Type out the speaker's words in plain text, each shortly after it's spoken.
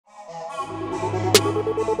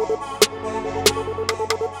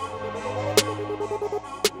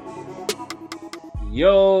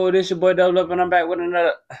Yo, this your boy Double Up, and I'm back with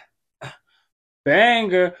another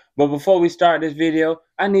banger. But before we start this video,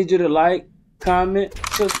 I need you to like, comment,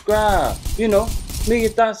 subscribe. You know, leave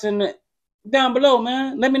your thoughts in the down below,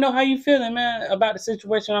 man. Let me know how you feeling, man, about the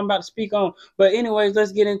situation I'm about to speak on. But anyways,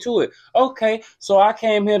 let's get into it. Okay, so I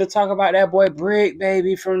came here to talk about that boy Bricc,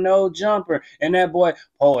 baby, from No Jumper, and that boy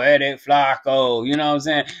Poetik Flakko. You know what I'm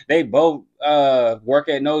saying? They both work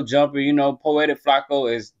at No Jumper. You know, Poetik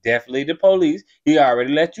Flakko is definitely the police. He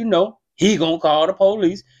already let you know he gonna call the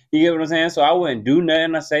police. You get what I'm saying? So I wouldn't do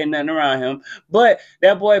nothing or say nothing around him. But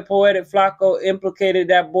that boy Poetik Flakko implicated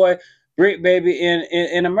that boy Bricc, baby,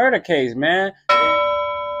 in a murder case, man.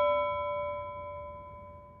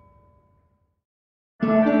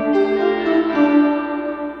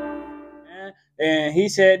 And he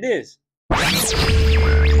said this.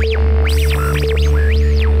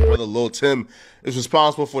 Brother Lil Tim is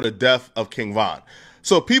responsible for the death of King Von.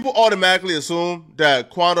 So people automatically assume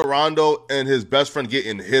that Quando Rando and his best friend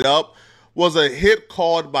getting hit up was a hit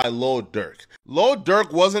called by Luh Durk. Luh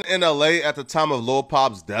Durk wasn't in LA at the time of Luh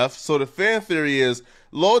Pab's death, so the fan theory is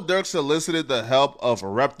Luh Durk solicited the help of a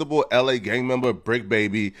reputable LA gang member Bricc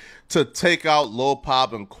baby to take out Luh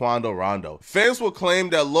Pab and Quando Rando. Fans will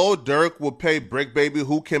claim that Luh Durk would pay Bricc baby,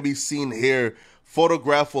 who can be seen here,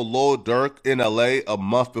 photograph for Luh Durk in LA a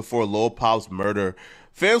month before Luh Pab's murder.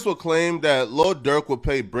 Fans will claim that Luh Durk would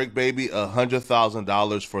pay Bricc baby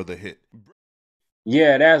 $100,000 for the hit.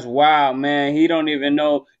 Yeah, that's wild, man. He don't even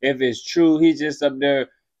know if it's true. He's just up there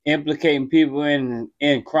implicating people in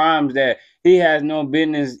crimes that he has no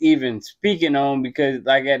business even speaking on, because,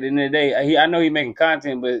 like, at the end of the day, I know he's making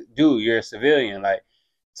content, but dude, you're a civilian. Like,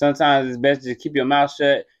 sometimes it's best to keep your mouth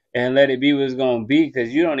shut and let it be what it's gonna be,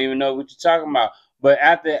 because you don't even know what you're talking about. But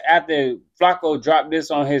after Flakko dropped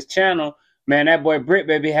this on his channel, man, that boy Bricc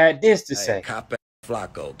baby had this to say. Cop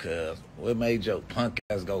Flakko, cuz what made your punk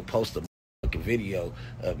ass go post a video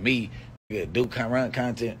of me do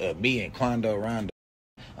content of me and Quando Rando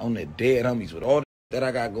on the dead homies with all that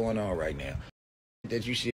I got going on right now that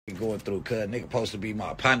you should be going through, cuz nigga supposed to be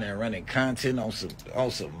my partner and running content on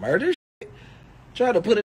some murder shit. Try to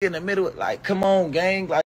put it in the middle, like, come on gang,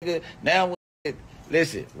 like, nigga, now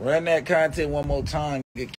listen, run that content one more time,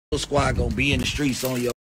 nigga. Kill Squad gonna be in the streets on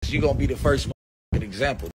your ass. You gonna be the first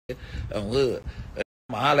example, nigga, on Hood.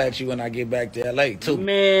 I'm gonna holler at you when I get back to LA too.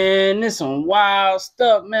 Man, this some wild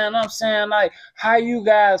stuff, man. I'm saying, like, how you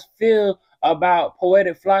guys feel about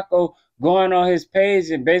Poetik Flakko going on his page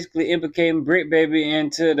and basically implicating Bricc baby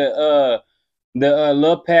into the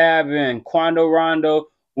Luh Pab and Quando Rando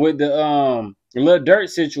with the Lil Durk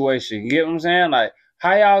situation. You get what I'm saying? Like,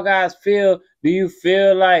 how y'all guys feel? Do you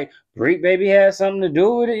feel like Bricc baby has something to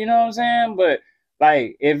do with it? You know what I'm saying? But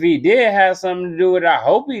like, if he did have something to do with it, I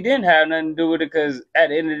hope he didn't have nothing to do with it, because at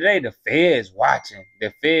the end of the day, the feds watching.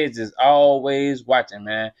 The feds is always watching,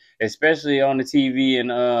 man. Especially on the TV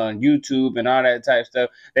and YouTube and all that type of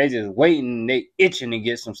stuff. They just waiting. They itching to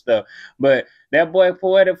get some stuff. But that boy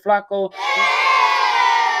Poetik Flakko,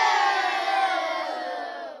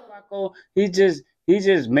 he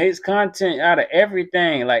just makes content out of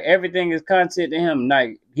everything. Like, everything is content to him.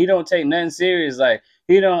 Like, he don't take nothing serious. Like,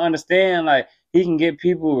 he don't understand, like, he can get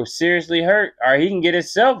people seriously hurt, or he can get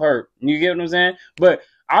himself hurt. You get what I'm saying? But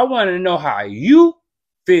I want to know how you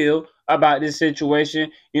feel about this situation.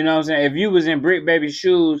 You know what I'm saying? If you was in Bricc baby's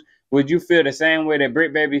shoes, would you feel the same way that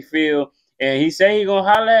Bricc baby feel? And he say he gonna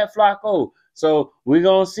holler at Flakko. So we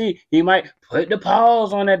gonna see. He might put the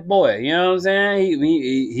pause on that boy. You know what I'm saying?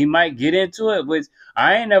 He might get into it, which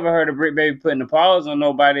I ain't never heard of Bricc baby putting the pause on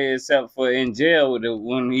nobody except for in jail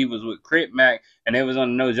when he was with Crip Mac and they was on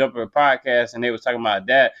the No Jumper podcast and they was talking about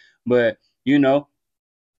that. But, you know,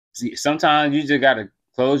 see, sometimes you just gotta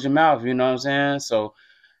close your mouth. You know what I'm saying? So,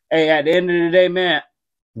 hey, at the end of the day, man,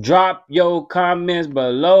 drop your comments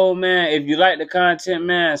below, man. If you like the content,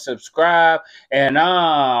 man, subscribe, and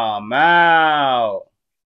I'm out.